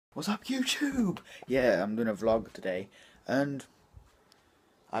What's up, YouTube? Yeah, I'm doing a vlog today, and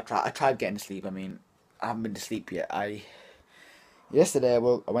I tried getting to sleep. I mean, I haven't been to sleep yet. Yesterday I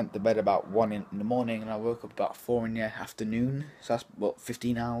went to bed about 1 in the morning, and I woke up about 4 in the afternoon. So that's what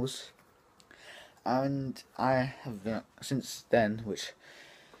 15 hours. And I have since then, which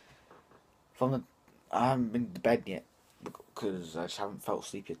from the I haven't been to bed yet because I just haven't felt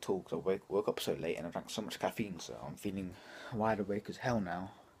sleepy at all. Because I woke up so late and I drank so much caffeine, so I'm feeling wide awake as hell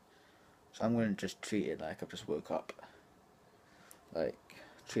now. So I'm gonna just treat it like I've just woke up. Like,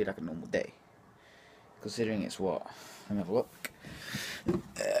 treat it like a normal day. Considering it's what? Let me have a look.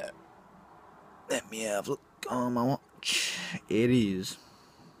 Let me have a look on my watch. It is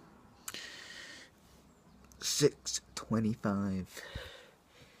 6:25.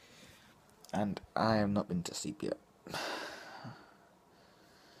 And I have not been to sleep yet.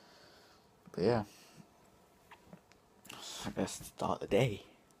 But yeah. I guess start the day.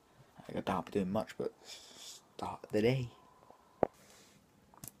 I doubt be doing much, but start the day.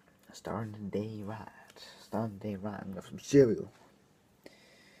 Starting the day right. Starting the day right. I'm gonna have some cereal.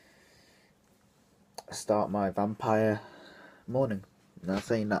 Start my vampire morning. Now,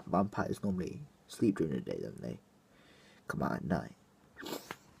 saying that, vampires normally sleep during the day, don't they? Come out at night.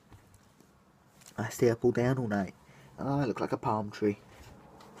 I stay up all day and all night. I look like a palm tree.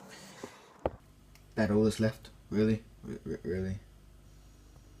 That all that's left? Really? Really?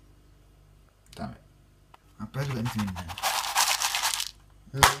 Damn it. I better put anything in there.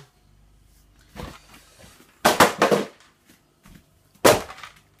 Really?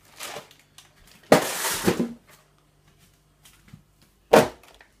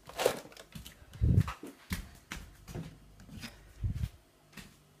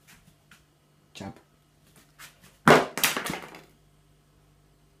 Jab.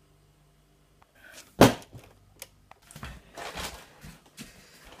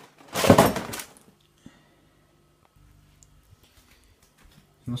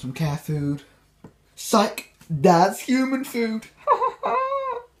 You want some cat food? Psych! That's human food!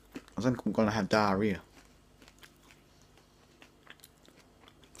 I think I'm gonna have diarrhea.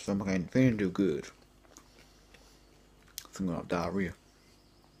 So I'm going feeling too good. I think I'm gonna have diarrhea.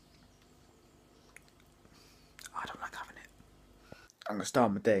 I don't like having it. I'm gonna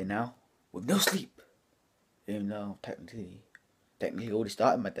start my day now with no sleep. Even though technically already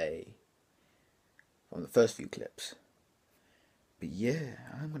started my day from the first few clips. But yeah,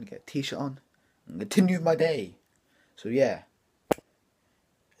 I'm gonna get a t-shirt on and continue my day. So yeah,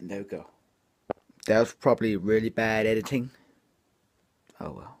 and there we go. That was probably really bad editing.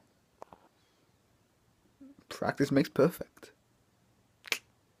 Oh well. Practice makes perfect.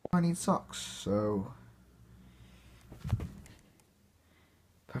 I need socks, so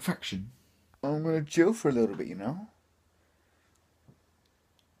perfection. I'm gonna chill for a little bit, you know?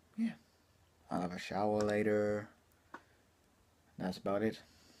 Yeah. I'll have a shower later. That's about it.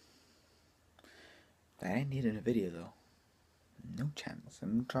 That ain't needed in a video though. No chance.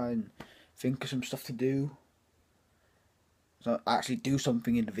 I'm gonna try and think of some stuff to do. So actually do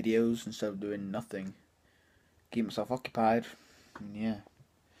something in the videos instead of doing nothing. Keep myself occupied. And yeah.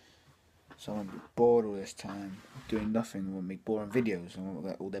 So I won't be bored all this time doing nothing. I won't make boring videos. I won't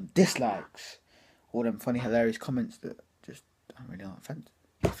get all them dislikes. All them funny hilarious comments that just aren't really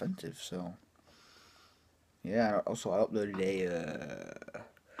offensive. So yeah, also I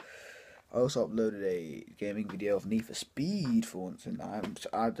also uploaded a gaming video of Need for Speed for once, and I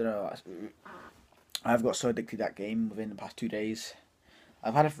don't know. I've got so addicted to that game within the past 2 days.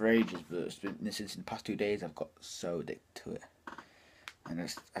 I've had it for ages, but it's been since the past 2 days I've got so addicted to it, and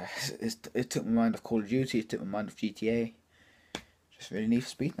it took my mind off Call of Duty. It took my mind off GTA. Just really Need for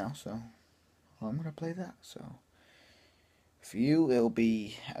Speed now, so I'm gonna play that. So for you, it'll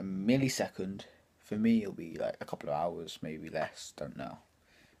be a millisecond. For me, it'll be like a couple of hours, maybe less. Don't know.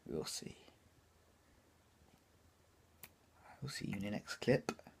 We'll see. We'll see you in the next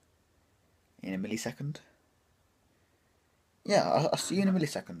clip. In a millisecond. Yeah, I'll see you in a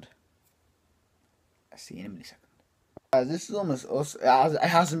millisecond. I'll see you in a millisecond. This is almost. It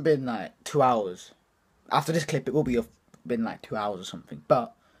hasn't been like 2 hours. After this clip, it will been like 2 hours or something.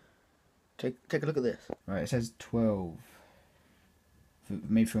 But take a look at this. Right, it says 12.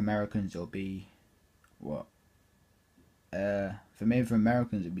 Maybe for Americans, it'll be what? For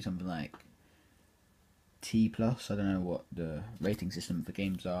Americans, it'd be something like T plus. I don't know what the rating system for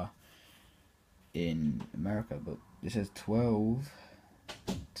games are in America, but it says 12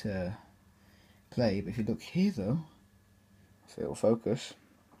 to play. But if you look here though, if it'll focus,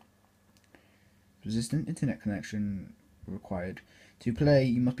 resistant internet connection required to play.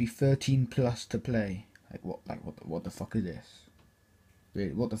 You must be 13 plus to play. What the fuck is this?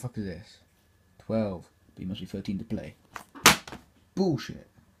 Wait, what the fuck is this? 12. But you must be 13 to play. Bullshit.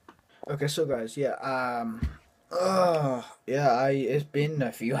 Okay, so guys, it's been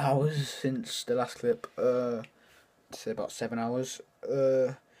a few hours since the last clip. Say about 7 hours.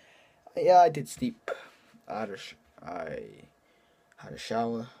 I did sleep. I had a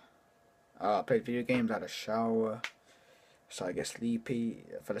shower. I played video games. I had a shower. So I get sleepy.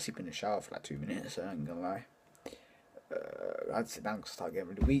 I fell asleep in the shower for like 2 minutes. I ain't gonna lie. I had to sit down because I started getting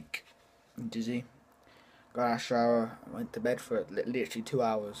really weak and dizzy. Got out of the shower, went to bed for literally 2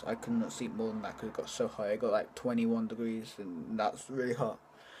 hours. I could not sleep more than that because it got so hot. It got like 21 degrees and that's really hot.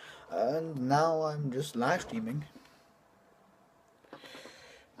 And now I'm just live streaming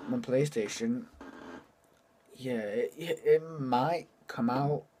on PlayStation. Yeah, it might come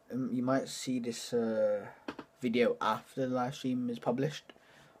out. You might see this video after the live stream is published.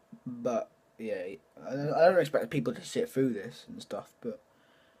 But yeah, I don't expect people to sit through this and stuff, but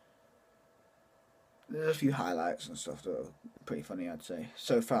there's a few highlights and stuff that are pretty funny, I'd say.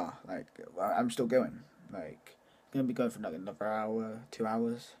 So far, like, I'm still going. Like, gonna be going for like another hour, 2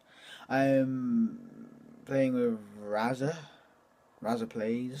 hours. I'm playing with Raza. Raza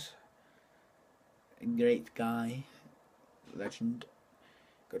plays. Great guy. Legend.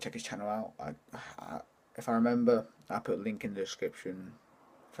 Go check his channel out. If I remember, I'll put a link in the description.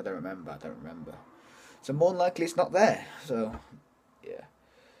 If I don't remember, I don't remember. So more than likely it's not there. So, yeah.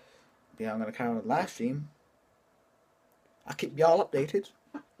 I'm going to carry on with live stream. I'll keep y'all updated.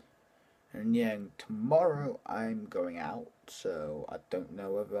 And yeah, tomorrow I'm going out, so I don't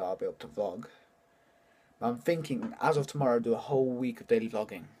know whether I'll be able to vlog. But I'm thinking, as of tomorrow, I'll do a whole week of daily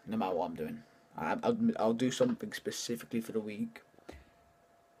vlogging, no matter what I'm doing. I'll do something specifically for the week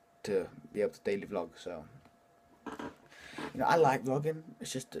to be able to daily vlog, so... You know, I like vlogging.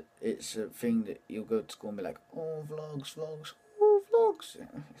 It's just it's a thing that you'll go to school and be like, oh, vlogs, oh, vlogs.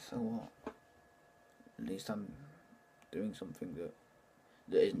 So what? At least I'm doing something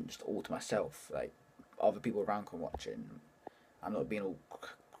that isn't just all to myself. Like other people around can watch it. And I'm not being all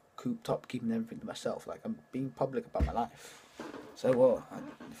cooped up, keeping everything to myself. Like I'm being public about my life. So what?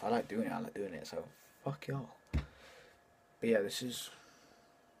 If I like doing it, I like doing it. So fuck y'all. But yeah, this is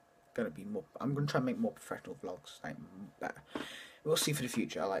gonna be more. I'm gonna try and make more professional vlogs, like better. We'll see for the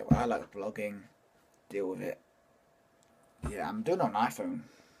future. I like vlogging, deal with it. Yeah, I'm doing it on iPhone,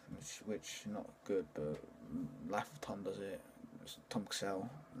 which not good, but Life of Tom does it. It's Tom Excel,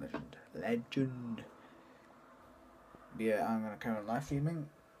 legend. But yeah, I'm gonna carry on live streaming.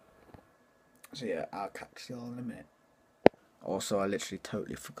 So yeah, I'll catch y'all in a minute. Also, I literally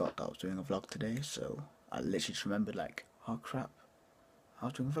totally forgot that I was doing a vlog today, so I literally just remembered like, oh crap, I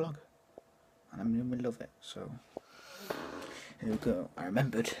was doing a vlog. And I'm in the middle of it, so here we go. I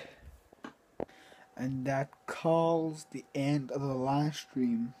remembered. And that calls the end of the live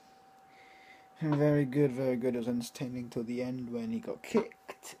stream. Very good, very good. It was entertaining till the end when he got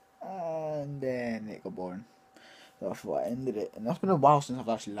kicked, and then it got boring. So that's why I ended it. And that's been a while since I've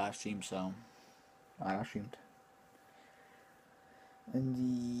actually live streamed, so I live streamed.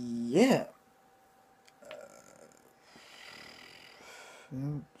 And yeah,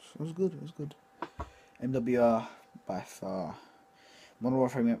 it was good. It was good. MWR by far. Modern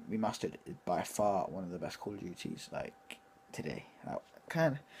Warfare Remastered is by far one of the best Call of Duties like today.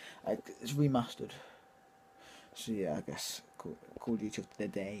 It's remastered. So yeah, I guess Call of Duty of the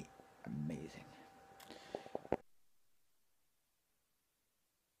day, amazing.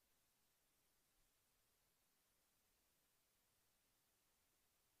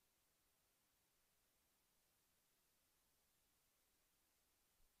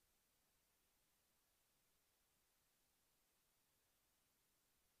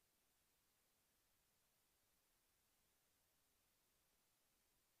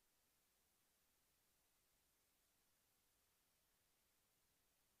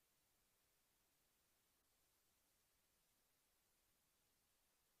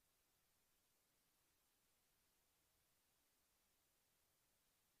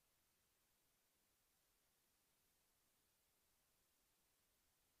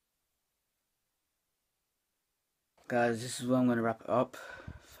 Guys, this is where I'm going to wrap it up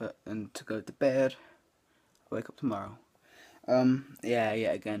and to go to bed. Wake up tomorrow. Yeah,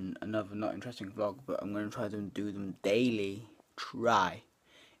 again, another not interesting vlog, but I'm going to try to do them daily. Try.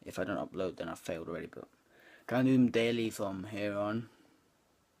 If I don't upload, then I've failed already, but try and do them daily from here on.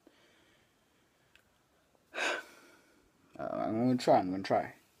 I'm going to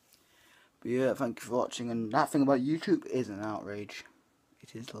try. But yeah, thank you for watching, and that thing about YouTube is an outrage.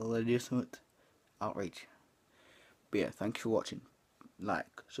 It is legitimate outrage. But yeah, thank you for watching. Like,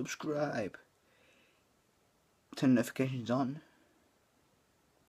 subscribe, turn notifications on,